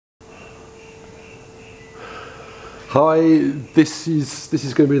Hi, this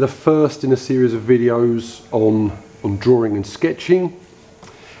is going to be the first in a series of videos on drawing and sketching.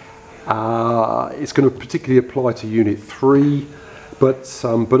 It's going to particularly apply to Unit 3, but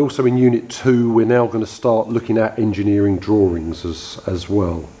also in Unit 2 we're now going to start looking at engineering drawings as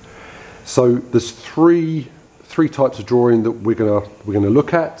well. So there's three types of drawing that we're going to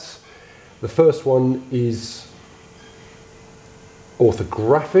look at. The first one is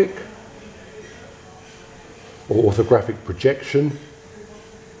orthographic or orthographic projection.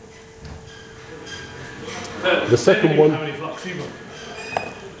 The second one,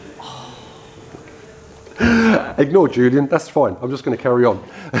 ignore Julian, that's fine, I'm just going to carry on.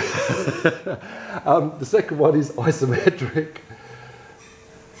 The second one is isometric.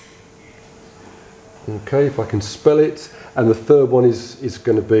 Okay, if I can spell it. And the third one is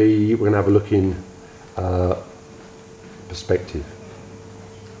going to be, we're going to have a look in perspective.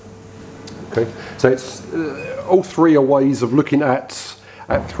 Okay, so it's all three are ways of looking at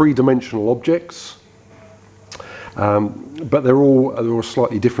three-dimensional objects, but they're all a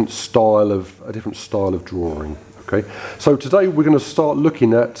slightly different style of drawing. Okay, so today we're going to start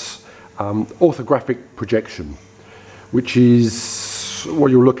looking at orthographic projection, which is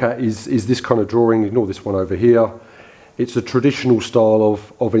what you'll look at is this kind of drawing. Ignore this one over here. It's a traditional style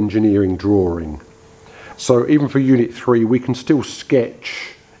of engineering drawing. So even for Unit 3, we can still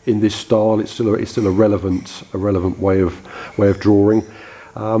sketch in this style. It's still a relevant way of drawing.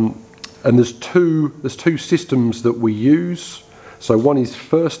 And there's two systems that we use. So one is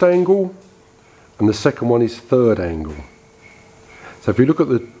first angle, and the second one is third angle. So if you look at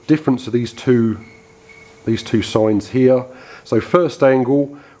the difference of these two signs here. So first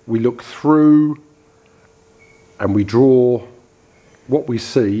angle, we look through and we draw what we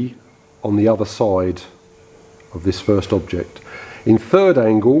see on the other side of this first object. In third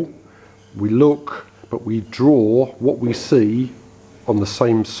angle, we look, but we draw what we see on the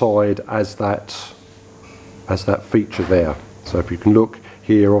same side as that feature there. So if you can look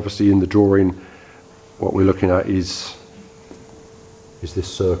here, obviously in the drawing, what we're looking at is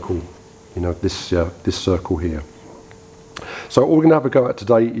this circle, this circle here. So all we're going to have a go at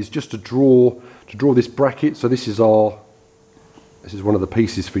today is just to draw this bracket. So this is one of the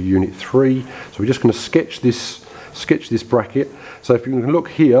pieces for Unit 3. So we're just going to sketch this bracket. So if you can look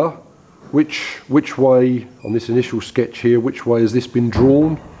here, which way on this initial sketch here, which way has this been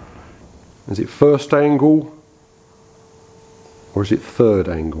drawn? Is it first angle or is it third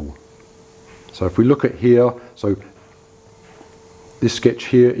angle? So if we look at here, so this sketch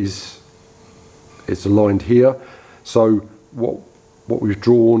here it's aligned here. So what we've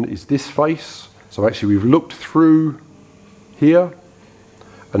drawn is this face. So actually we've looked through here,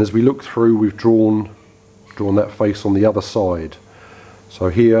 and as we look through, we've drawn that face on the other side. So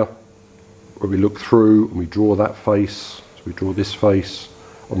here, where we look through and we draw that face, so we draw this face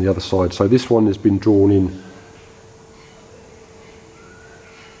on the other side. So this one has been drawn in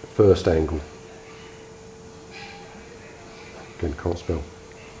first angle. Again, can't spell.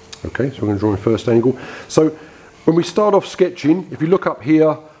 Okay, so we're going to draw in first angle. So when we start off sketching, if you look up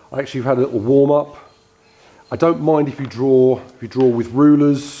here, I actually have had a little warm up. I don't mind if you draw with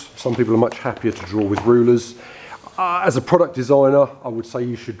rulers. Some people are much happier to draw with rulers. As a product designer, I would say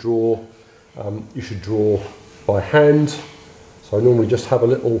you should draw by hand. So I normally just have a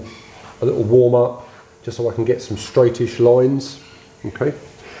little warm up, just so I can get some straightish lines. Okay,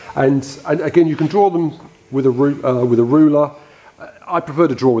 and again, you can draw them with a ruler. I prefer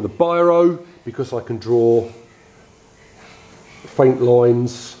to draw with a biro because I can draw faint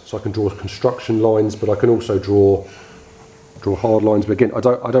lines, so I can draw construction lines, but I can also draw hard lines. But again, I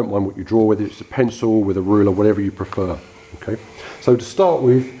don't mind what you draw, whether it's a pencil, with a ruler, whatever you prefer. Okay, so to start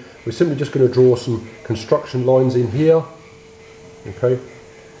with, we're simply just going to draw some construction lines in here. Okay,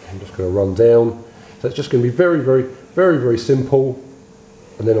 I'm just going to run down. So it's just going to be very, very, very, very simple,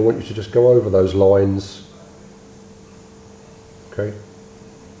 and then I want you to just go over those lines. Okay.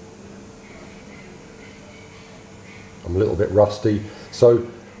 I'm a little bit rusty, so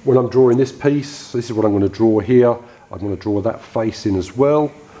when I'm drawing this piece, this is what I'm going to draw here. I'm going to draw that face in as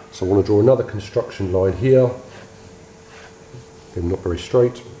well. So I want to draw another construction line here. Again, not very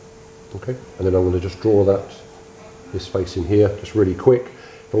straight. Okay, and then I'm going to just draw this face in here, just really quick.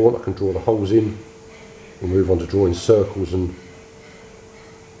 If I want, I can draw the holes in. We'll move on to drawing circles and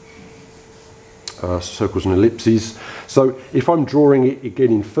ellipses. So if I'm drawing it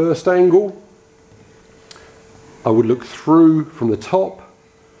again in first angle, I would look through from the top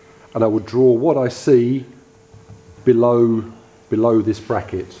and I would draw what I see below this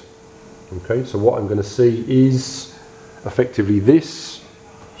bracket. Okay, so what I'm going to see is effectively this.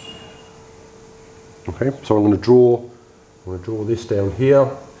 Okay, so I'm going to draw this down here.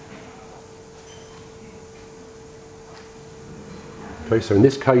 Okay, so in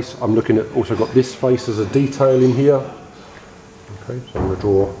this case I'm looking at, also got this face as a detail in here. Okay, so I'm going to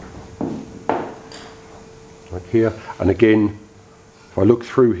draw like here, and again if I look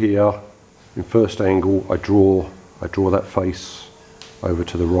through here in first angle I draw that face over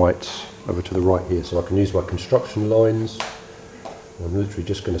to the right here, so I can use my construction lines. I'm literally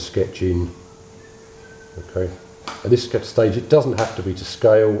just going to sketch in. Okay, at this stage it doesn't have to be to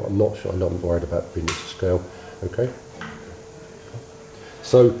scale. I'm not worried about being to scale. Okay,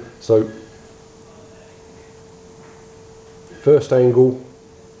 so first angle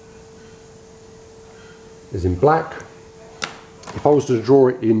is in black. If I was to draw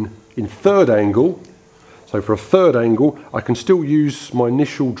it in third angle, so for a third angle I can still use my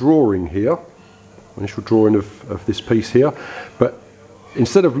initial drawing here, initial drawing of this piece here, but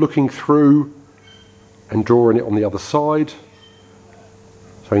instead of looking through and drawing it on the other side,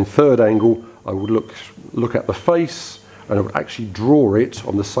 so in third angle I would look at the face and I would actually draw it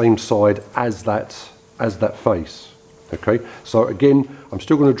on the same side as that face. Okay, so again I'm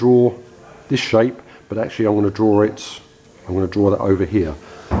still going to draw this shape, but actually I'm going to draw that over here.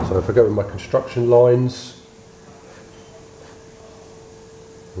 So if I go with my construction lines,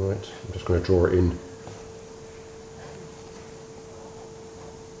 right, I'm just going to draw it in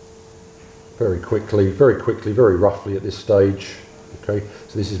very quickly, very roughly at this stage. Okay,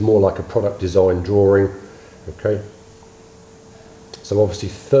 so this is more like a product design drawing. Okay, so obviously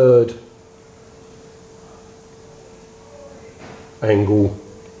third angle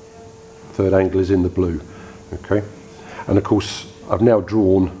is in the blue. Okay, and of course I've now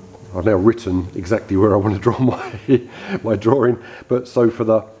written exactly where I want to draw my drawing. But so for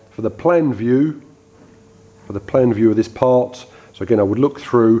the plan view of this part, so again I would look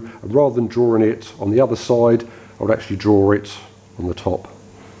through, and rather than drawing it on the other side I would actually draw it on the top.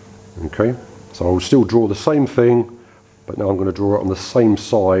 Okay, so I will still draw the same thing, but now I'm going to draw it on the same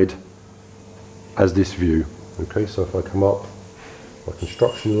side as this view. Okay, so if I come up my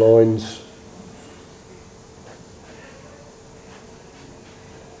construction lines,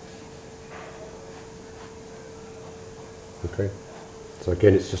 okay, so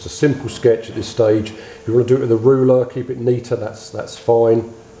again it's just a simple sketch at this stage. If you want to do it with a ruler, keep it neater, that's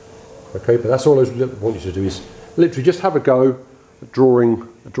fine. Okay, but that's all I want you to do, is literally just have a go at drawing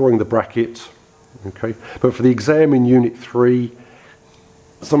the bracket. Okay, but for the exam in Unit 3,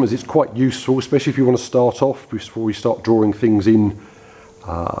 sometimes it's quite useful, especially if you want to start off before we start drawing things in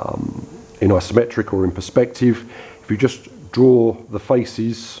isometric or in perspective. If you just draw the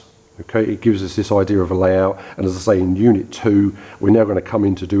faces, okay, it gives us this idea of a layout. And as I say, in Unit 2 we're now going to come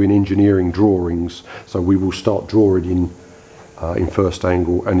into doing engineering drawings, so we will start drawing in first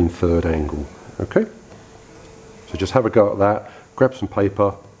angle and in third angle. Okay, so just have a go at that, grab some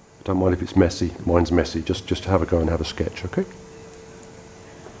paper. Don't mind if it's messy, mine's messy, just have a go and have a sketch. Okay.